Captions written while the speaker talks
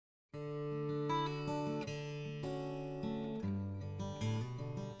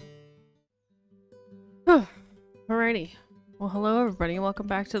Alrighty. Well, hello everybody, and welcome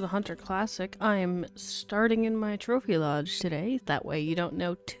back to the Hunter Classic. I am starting in my trophy lodge today. That way you don't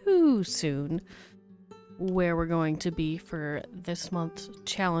know too soon where we're going to be for this month's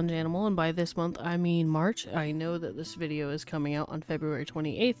challenge animal. And by this month, I mean March. I know that this video is coming out on February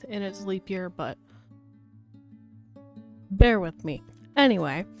 28th, and it's leap year, but bear with me.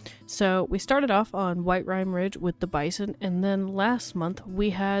 Anyway, so we started off on White Rime Ridge with the bison, and then last month we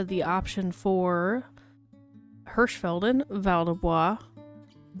had the option for Hirschfelden, Val de Bois,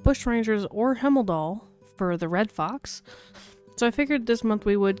 Bushrangers, or Hemmeldal for the red fox. So I figured this month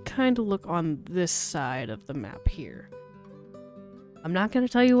we would kind of look on this side of the map here. I'm not going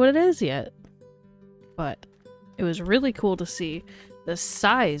to tell you what it is yet, but it was really cool to see the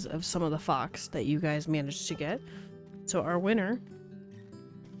size of some of the fox that you guys managed to get. So our winner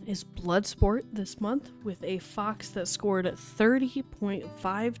is Bloodsport this month with a fox that scored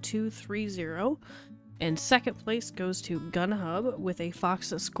 30.5230. And second place goes to Gun Hub with a fox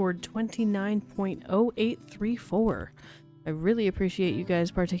that scored 29.0834. I really appreciate you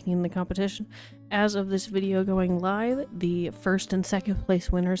guys partaking in the competition. As of this video going live, the first and second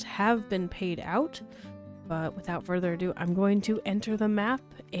place winners have been paid out. But without further ado, I'm going to enter the map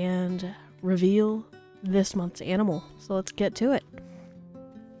and reveal this month's animal. So let's get to it.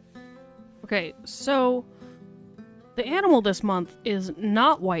 Okay, so the animal this month is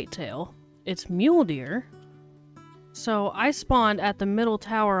not whitetail. It's mule deer. So I spawned at the middle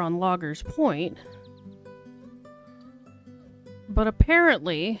tower on Loggers Point. But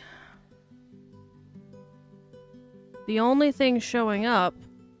apparently, the only thing showing up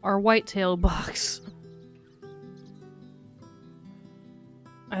are whitetail bucks.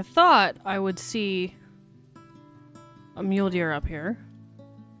 I thought I would see a mule deer up here.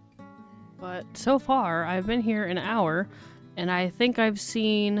 But so far, I've been here an hour, and I think I've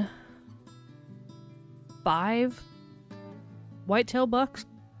seen 5 whitetail bucks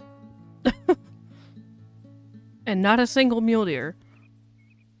and not a single mule deer.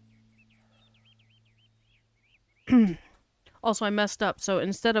 Also, I messed up. So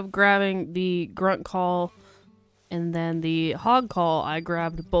instead of grabbing the grunt call and then the hog call, I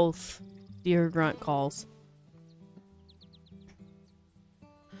grabbed both deer grunt calls.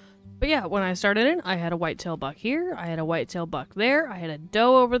 But yeah, when I started in, I had a whitetail buck here, I had a whitetail buck there, I had a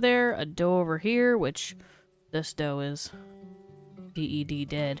doe over there, a doe over here, which this doe is DED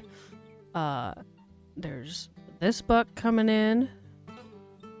dead. There's this buck coming in.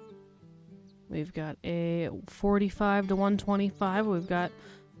 We've got a 45 to 125. We've got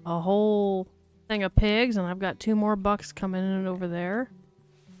a whole thing of pigs, and I've got 2 more bucks coming in over there.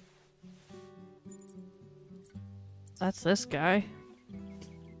 That's this guy.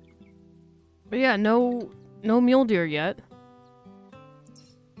 But yeah, no mule deer yet.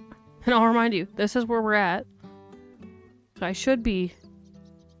 And I'll remind you, this is where we're at. So I should be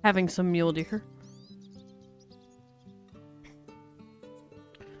having some mule deer.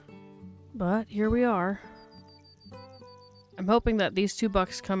 But here we are. I'm hoping that these 2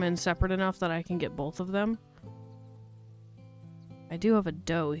 bucks come in separate enough that I can get both of them. I do have a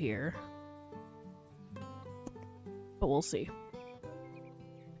doe here. But we'll see.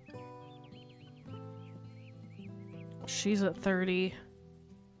 She's at 30.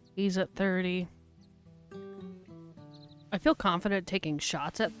 He's at 30. I feel confident taking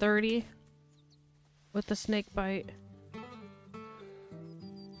shots at 30 with the snake bite.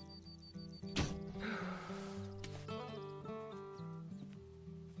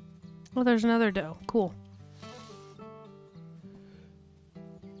 Oh, there's another doe. Cool.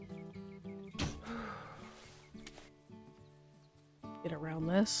 Get around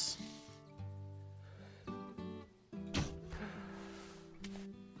this.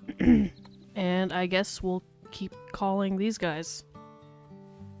 And I guess we'll keep calling these guys.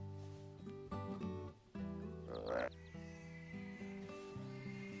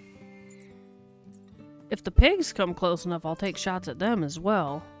 If the pigs come close enough, I'll take shots at them as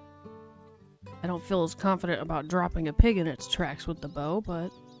well. I don't feel as confident about dropping a pig in its tracks with the bow,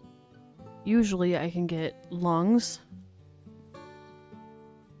 but usually I can get lungs.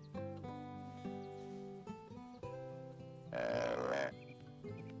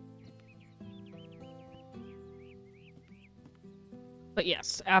 But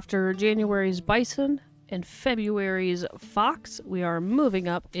yes, after January's bison and February's fox, we are moving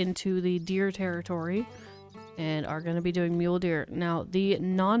up into the deer territory and are going to be doing mule deer. Now, the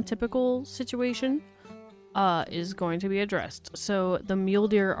non-typical situation is going to be addressed. So the mule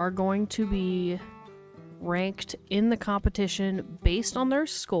deer are going to be ranked in the competition based on their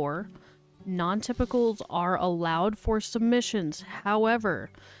score. Non-typicals are allowed for submissions. However,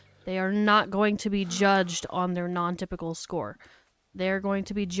 They are not going to be judged on their non-typical score. They're going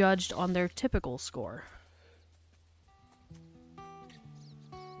to be judged on their typical score.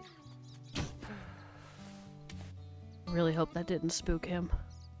 I really hope that didn't spook him.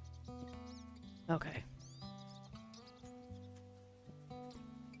 Okay.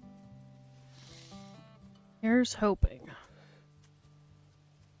 Here's hoping.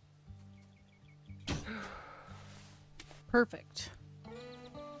 Perfect.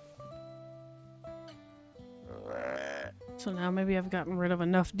 So now maybe I've gotten rid of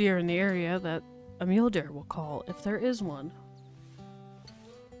enough deer in the area that a mule deer will call, if there is one.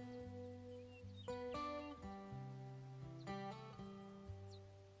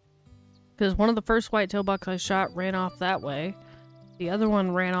 Because one of the first whitetail bucks I shot ran off that way. The other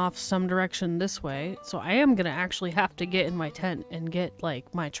one ran off some direction this way. So I am going to actually have to get in my tent and get,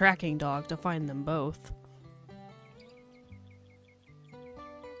 like, my tracking dog to find them both.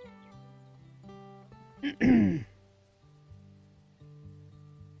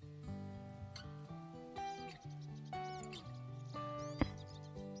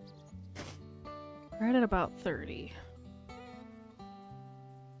 Right at about 30.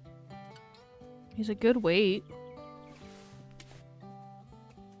 He's a good weight.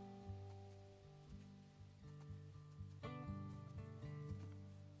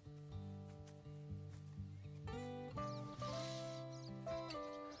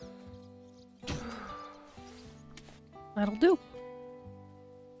 That'll do.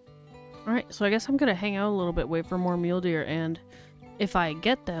 Alright, so I guess I'm gonna hang out a little bit, wait for more mule deer, and if I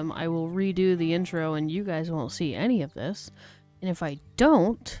get them, I will redo the intro and you guys won't see any of this. And if I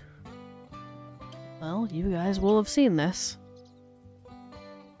don't, well, you guys will have seen this.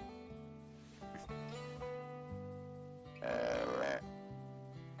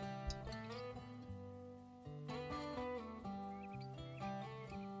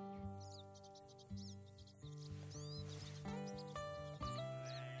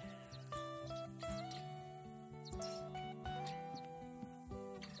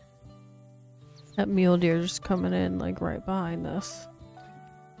 That mule deer just coming in, like, right behind us.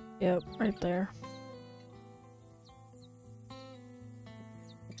 Yep, right there.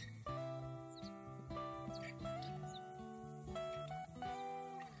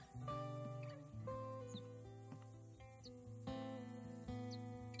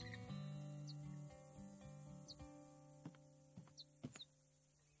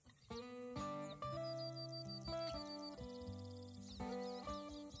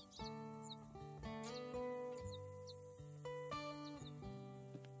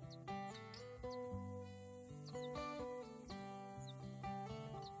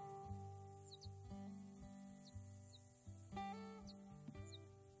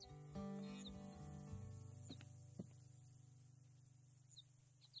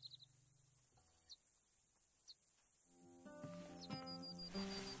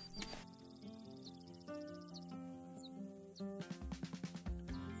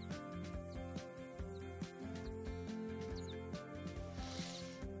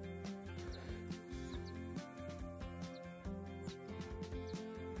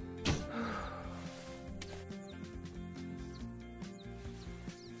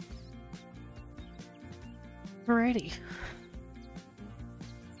 Alrighty.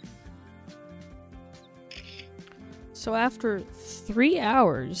 So after 3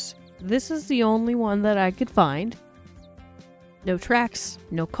 hours, this is the only one that I could find. No tracks,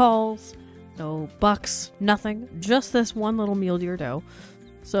 no calls, no bucks, nothing. Just this one little mule deer doe.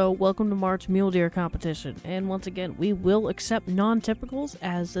 So welcome to March Mule Deer competition. And once again, we will accept non-typicals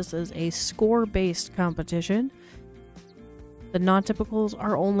as this is a score-based competition. The non-typicals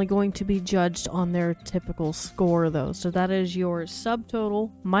are only going to be judged on their typical score, though. So that is your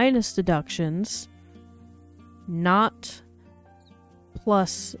subtotal minus deductions, not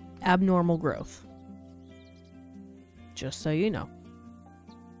plus abnormal growth. Just so you know.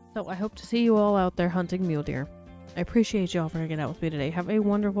 So I hope to see you all out there hunting mule deer. I appreciate y'all for hanging out with me today. Have a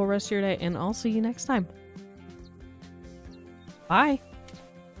wonderful rest of your day, and I'll see you next time. Bye!